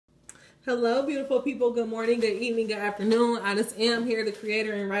Hello, beautiful people. Good morning, good evening, good afternoon. Honest am here, the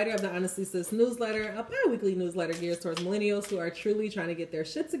creator and writer of the Honestly Sis newsletter, a bi-weekly newsletter geared towards millennials who are truly trying to get their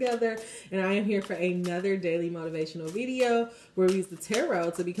shit together. And I am here for another daily motivational video where we use the tarot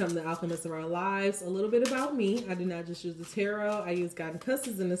to become the alchemist of our lives. A little bit about me. I do not just use the tarot. I use God and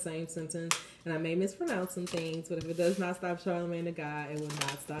cusses in the same sentence. And I may mispronounce some things, but if it does not stop Charlamagne the God, it will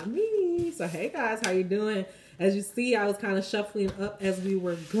not stop me. So hey guys, how you doing? As you see, I was kind of shuffling up as we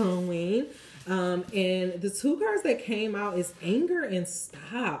were going. And the two cards that came out is anger and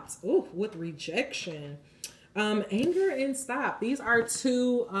stopped. Oh, with rejection. Anger and stop. These are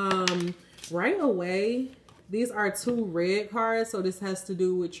two, right away, these are two red cards. So this has to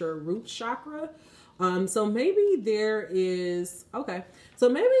do with your root chakra. So maybe there is, okay. So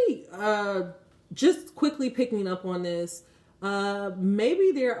maybe, just quickly picking up on this,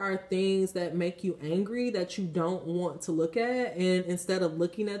 maybe there are things that make you angry that you don't want to look at. And instead of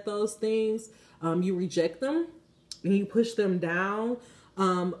looking at those things, you reject them and you push them down.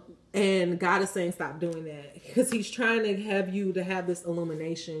 And God is saying, stop doing that, because he's trying to have you to have this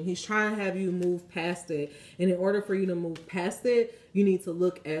illumination. He's trying to have you move past it. And in order for you to move past it, you need to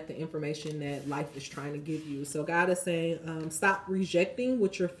look at the information that life is trying to give you. So God is saying, stop rejecting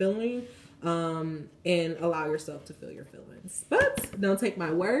what you're feeling. And allow yourself to feel your feelings, but don't take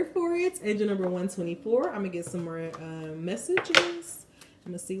my word for it. Angel number 124. I'm gonna get some more messages.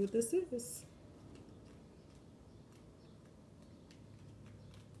 I'm gonna see what this is.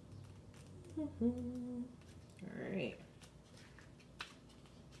 All right.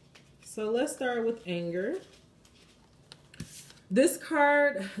 So let's start with anger. This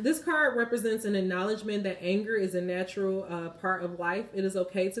card represents an acknowledgement that anger is a natural part of life. It is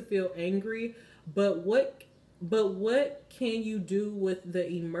okay to feel angry, but what can you do with the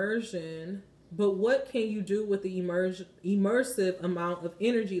immersion? But what can you do with the immersive amount of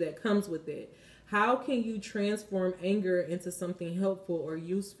energy that comes with it? How can you transform anger into something helpful or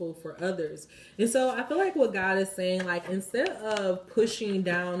useful for others? And so I feel like what God is saying, like, instead of pushing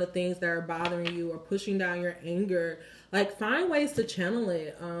down the things that are bothering you or pushing down your anger, like, find ways to channel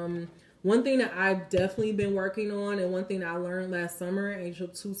it. One thing that I've definitely been working on, and one thing that I learned last summer, angel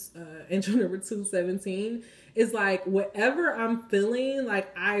number 217, is like, whatever I'm feeling,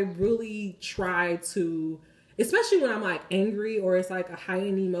 like, I really try to, especially when I'm like angry or it's like a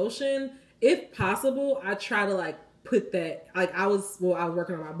heightened emotion, if possible, I try to like put that, like I was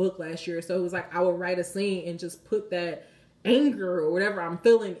working on my book last year. So it was like, I would write a scene and just put that anger or whatever I'm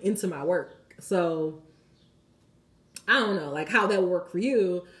feeling into my work. So I don't know, like, how that would work for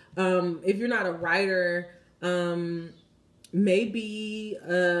you. If you're not a writer, maybe,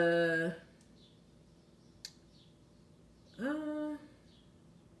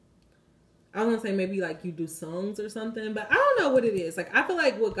 I was gonna say maybe like you do songs or something, but I don't know what it is. Like, I feel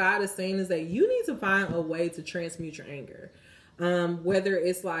like what God is saying is that you need to find a way to transmute your anger. Whether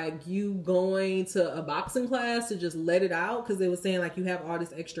it's like you going to a boxing class to just let it out because they were saying like you have all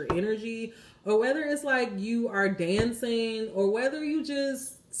this extra energy, or whether it's like you are dancing, or whether you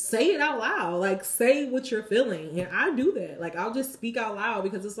just say it out loud, like say what you're feeling. And I do that. Like, I'll just speak out loud,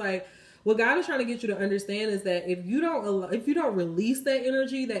 because it's like, what God is trying to get you to understand is that if you don't release that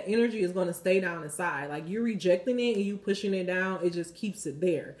energy is going to stay down inside. Like, you're rejecting it and you pushing it down. It just keeps it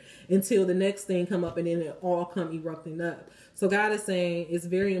there until the next thing come up, and then it all come erupting up. So God is saying it's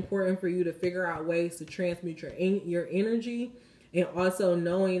very important for you to figure out ways to transmute your energy, and also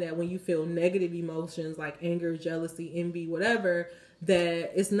knowing that when you feel negative emotions like anger, jealousy, envy, whatever,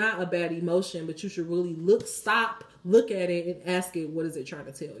 that it's not a bad emotion, but you should really look at it and ask it, what is it trying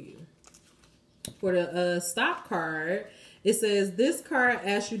to tell you? For the stop card, it says, this card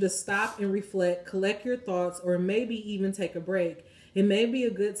asks you to stop and reflect, collect your thoughts, or maybe even take a break. It may be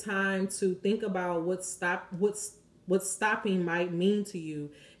a good time to think about what stopping might mean to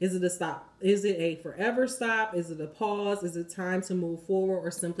you. Is it a stop? Is it a forever stop? Is it a pause? Is it time to move forward,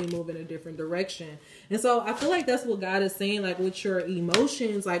 or simply move in a different direction? And so I feel like that's what God is saying, like with your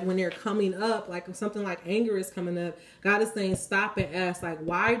emotions, like when they're coming up, like if something like anger is coming up, God is saying stop and ask, like,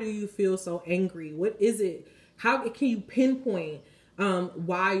 why do you feel so angry? What is it? How can you pinpoint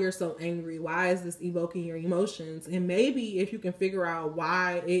why you're so angry? Why is this evoking your emotions? And maybe if you can figure out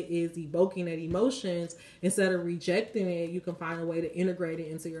why it is evoking that emotions, instead of rejecting it, you can find a way to integrate it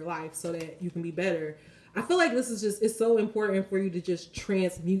into your life so that you can be better. I feel like this is just, it's so important for you to just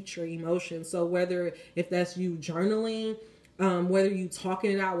transmute your emotions. So whether if that's you journaling, whether you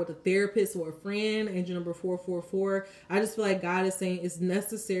talking it out with a therapist or a friend, angel number 444, I just feel like God is saying it's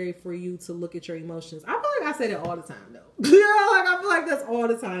necessary for you to look at your emotions. I feel like I say that all the time though. Yeah, like I feel like that's all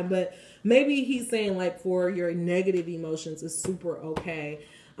the time, but maybe he's saying like for your negative emotions is super okay.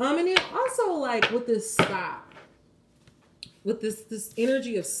 And then also like with this stop, with this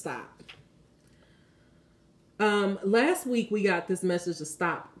energy of stop. Last week we got this message to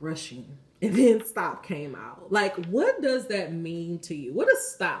stop rushing. And then stop came out. Like, what does that mean to you? What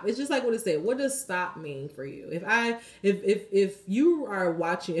does stop? It's just like what it said. What does stop mean for you? If you are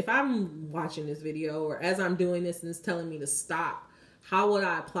watching, if I'm watching this video or as I'm doing this and it's telling me to stop, how would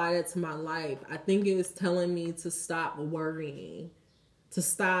I apply that to my life? I think it is telling me to stop worrying, to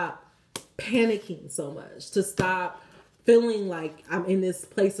stop panicking so much, to stop feeling like I'm in this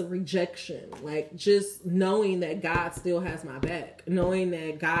place of rejection, like just knowing that God still has my back, knowing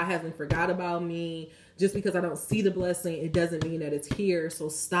that God hasn't forgot about me. Just because I don't see the blessing, it doesn't mean that it's here. So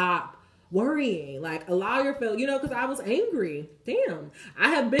stop worrying, like allow your feel, because I was angry. Damn, I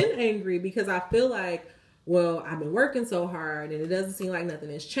have been angry because I feel like, well, I've been working so hard and it doesn't seem like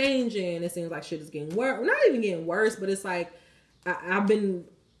nothing is changing. It seems like shit is getting worse. Not even getting worse, but it's like I've been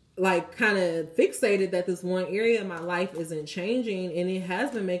like kind of fixated that this one area of my life isn't changing, and it has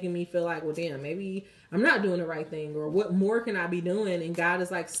been making me feel like, well, damn, maybe I'm not doing the right thing, or what more can I be doing? And God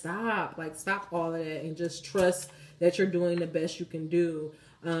is like, stop all of that and just trust that you're doing the best you can do.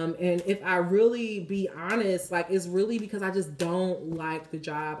 And if I really be honest, like it's really because I just don't like the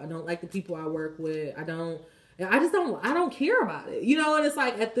job. I don't like the people I work with. I don't care about it, and it's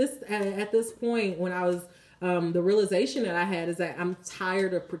like at this point when I was, the realization that I had is that I'm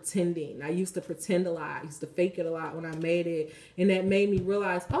tired of pretending. I used to pretend a lot. I used to fake it a lot when I made it. And that made me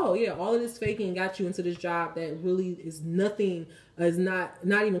realize, oh yeah, all of this faking got you into this job that really is nothing, is not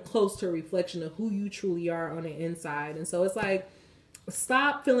even close to a reflection of who you truly are on the inside. And so it's like,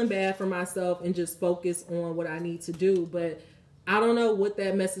 stop feeling bad for myself and just focus on what I need to do. But I don't know what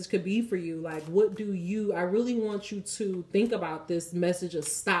that message could be for you. Like, I really want you to think about this message of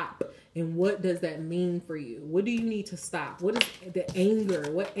stop. And what does that mean for you? What do you need to stop? What is the anger?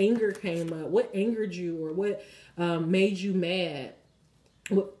 What anger came up? What angered you, or what made you mad?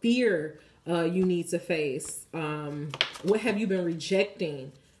 What fear you need to face? What have you been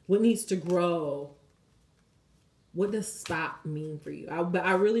rejecting? What needs to grow? What does stop mean for you? But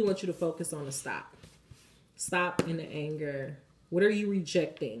I really want you to focus on the stop. Stop in the anger. What are you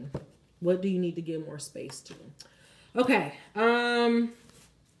rejecting? What do you need to give more space to? Okay.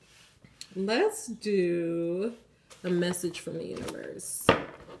 Let's do a message from the universe.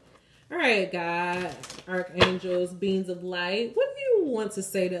 All right, God, archangels, beings of light, what do you want to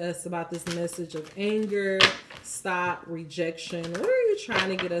say to us about this message of anger, stop, rejection? What are you trying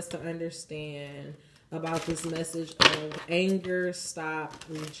to get us to understand about this message of anger, stop,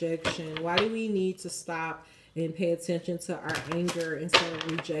 rejection? Why do we need to stop and pay attention to our anger instead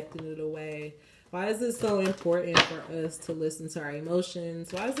of rejecting it away? Why is it so important for us to listen to our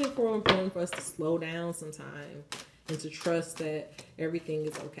emotions? Why is it so important for us to slow down sometime and to trust that everything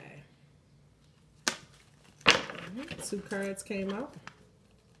is okay? Two cards came out.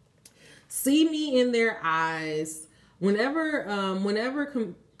 See me in their eyes. Whenever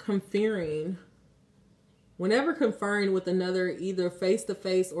conferring with another, either face to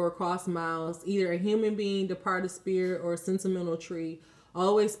face or across miles, either a human being, departed spirit, or a sentimental tree,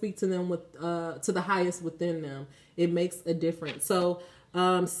 always speak to them with to the highest within them. It makes a difference. So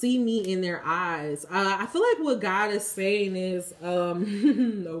see me in their eyes. I feel like what God is saying is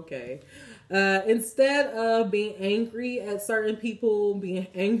okay. Instead of being angry at certain people, being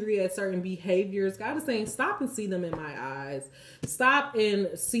angry at certain behaviors, God is saying, stop and see them in my eyes. Stop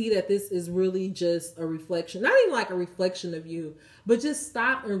and see that this is really just a reflection, not even like a reflection of you, but just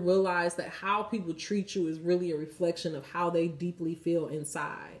stop and realize that how people treat you is really a reflection of how they deeply feel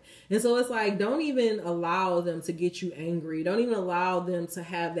inside. And so it's like, don't even allow them to get you angry. Don't even allow them to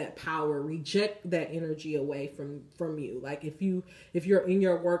have that power. Reject that energy away from you. Like if you're in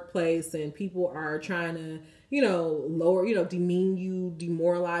your workplace and people are trying to, lower, demean you,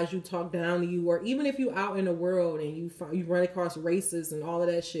 demoralize you, talk down to you, or even if you out in the world and you run across racists and all of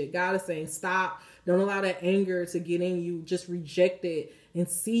that shit, God is saying, stop. Don't allow that anger to get in you. Just reject it and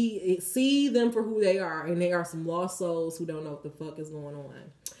see them for who they are. And they are some lost souls who don't know what the fuck is going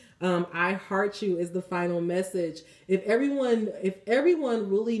on. I heart you is the final message. If everyone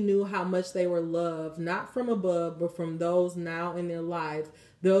really knew how much they were loved, not from above, but from those now in their lives,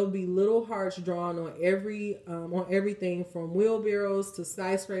 there would be little hearts drawn on everything from wheelbarrows to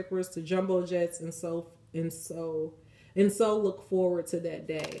skyscrapers to jumbo jets, and so look forward to that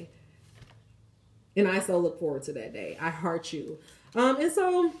day. And I so look forward to that day. I heart you. And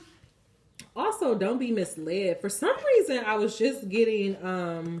so also don't be misled. For some reason, I was just getting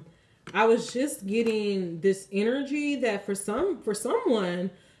this energy that for someone,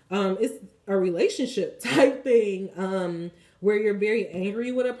 it's a relationship type thing. where you're very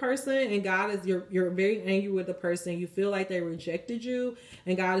angry with a person, and God is, you're very angry with the person. You feel like they rejected you,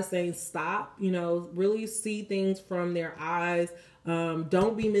 and God is saying, stop, you know, really see things from their eyes.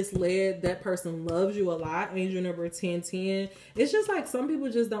 Don't be misled. That person loves you a lot. Angel number 1010. It's just like some people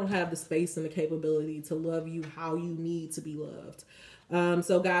just don't have the space and the capability to love you how you need to be loved.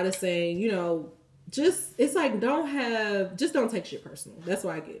 So God is saying, you know, just, it's like, just don't take shit personal. That's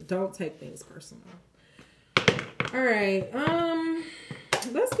what I get. Don't take things personal. All right.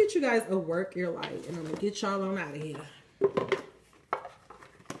 Let's get you guys a work your light, and I'm gonna get y'all on out of here.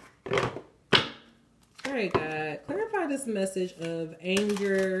 All right, God, clarify this message of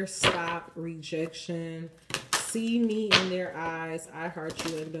anger, stop, rejection, see me in their eyes, I hurt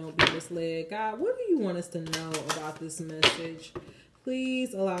you, and don't be misled. God, what do you want us to know about this message?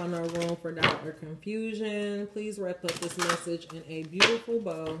 Please allow no room for doubt or confusion. Please wrap up this message in a beautiful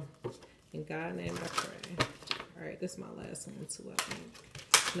bow. In God's name I pray. All right, this is my last one too, I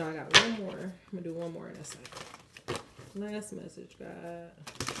think. No, I got one more. I'm going to do one more in a second. Last message, God.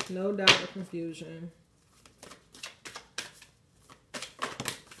 No doubt or confusion.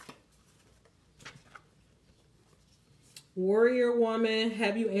 Warrior woman,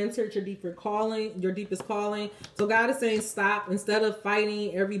 have you answered your deepest calling? So God is saying stop. Instead of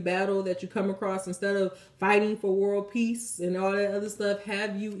fighting every battle that you come across, instead of fighting for world peace and all that other stuff,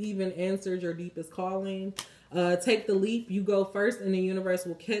 have you even answered your deepest calling? Take the leap. You go first and the universe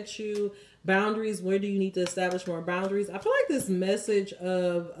will catch you. Boundaries, where do you need to establish more boundaries? I feel like this message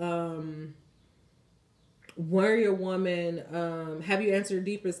of warrior woman, have you answered your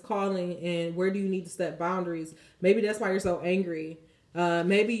deepest calling, and where do you need to set boundaries? Maybe that's why you're so angry.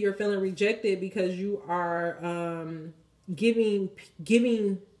 Maybe you're feeling rejected because you are giving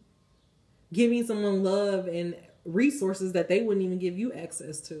someone love and resources that they wouldn't even give you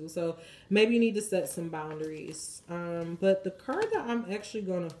access to. So maybe you need to set some boundaries. But the card that I'm actually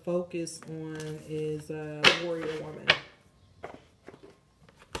going to focus on is warrior woman.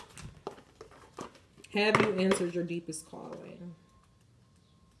 Have you answered your deepest calling?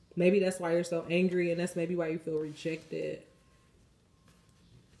 Maybe that's why you're so angry, and that's maybe why you feel rejected.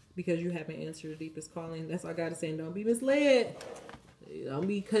 Because you haven't answered your deepest calling. That's why God is saying, don't be misled. Y'all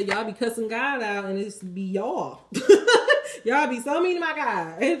be cussing God out, and it's be y'all. Y'all be so mean to my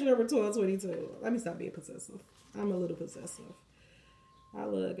God. Angel number 1222. Let me stop being possessive. I'm a little possessive. I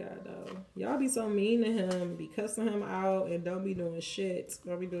love God, though. Y'all be so mean to him, be cussing him out, and don't be doing shit.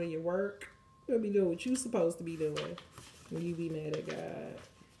 Don't be doing your work. Don't be doing what you're supposed to be doing when you be mad at God.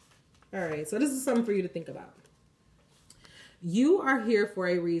 All right, so this is something for you to think about. You are here for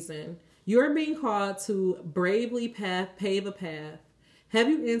a reason. You're being called to bravely pave a path. Have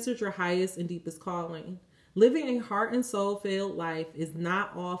you answered your highest and deepest calling? Living a heart and soul filled life is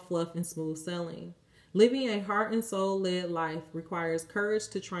not all fluff and smooth sailing. Living a heart and soul led life requires courage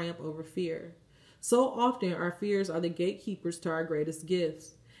to triumph over fear. So often our fears are the gatekeepers to our greatest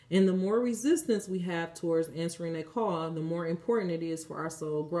gifts. And the more resistance we have towards answering a call, the more important it is for our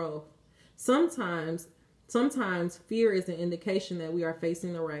soul growth. Sometimes fear is an indication that we are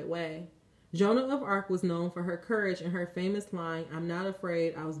facing the right way. Joan of Arc was known for her courage and her famous line, "I'm not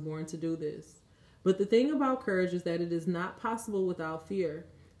afraid, I was born to do this." But the thing about courage is that it is not possible without fear.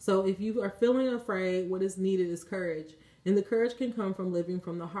 So if you are feeling afraid, what is needed is courage. And the courage can come from living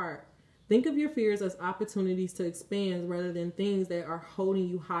from the heart. Think of your fears as opportunities to expand rather than things that are holding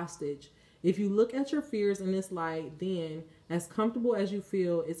you hostage. If you look at your fears in this light, then, as comfortable as you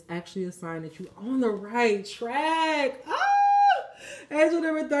feel, it's actually a sign that you're on the right track. Angel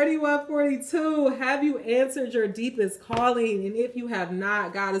number 3142. Have you answered your deepest calling? And if you have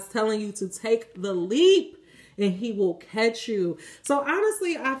not, God is telling you to take the leap and he will catch you. So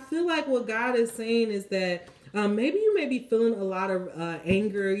honestly, I feel like what God is saying is that maybe you may be feeling a lot of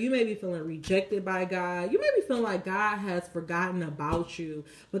anger. You may be feeling rejected by God. You may be feeling like God has forgotten about you.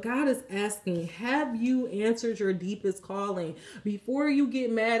 But God is asking, have you answered your deepest calling? Before you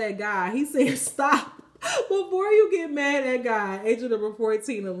get mad at God, he's saying stop. Before you get mad at God, Angel number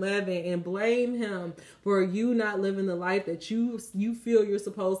 1411, and blame him for you not living the life that you feel you're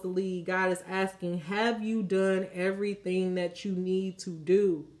supposed to lead, God is asking, have you done everything that you need to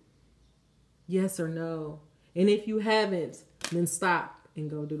do? Yes or no? And if you haven't, then stop and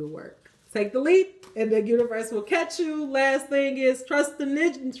go do the work. Take the leap and the universe will catch you. Last thing is trust the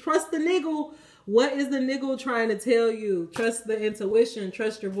niggle What is the niggle trying to tell you? Trust the intuition.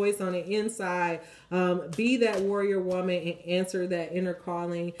 Trust your voice on the inside. Be that warrior woman and answer that inner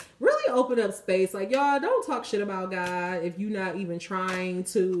calling. Really open up space. Like, y'all, don't talk shit about God if you're not even trying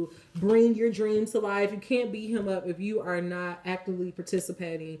to bring your dreams to life. You can't beat him up if you are not actively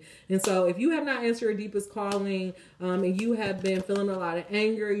participating. And so if you have not answered your deepest calling, and you have been feeling a lot of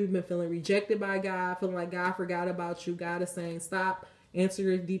anger, you've been feeling rejected by God, feeling like God forgot about you, God is saying, stop, answer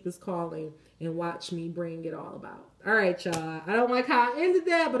your deepest calling, and watch me bring it all about. All right, y'all. I don't like how I ended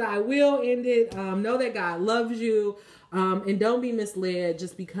that, but I will end it. Know that God loves you, and don't be misled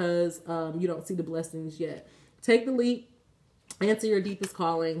just because you don't see the blessings yet. Take the leap, answer your deepest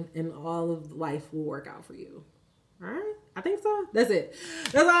calling, and all of life will work out for you. All right? I think so. That's it.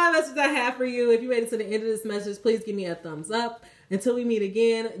 That's all the message I have for you. If you made it to the end of this message, please give me a thumbs up. Until we meet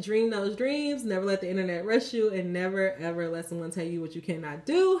again, dream those dreams. Never let the internet rush you, and never, ever let someone tell you what you cannot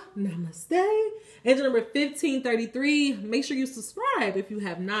do. Namaste. Angel number 1533. Make sure you subscribe if you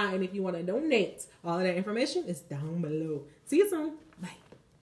have not, and if you want to donate. All of that information is down below. See you soon.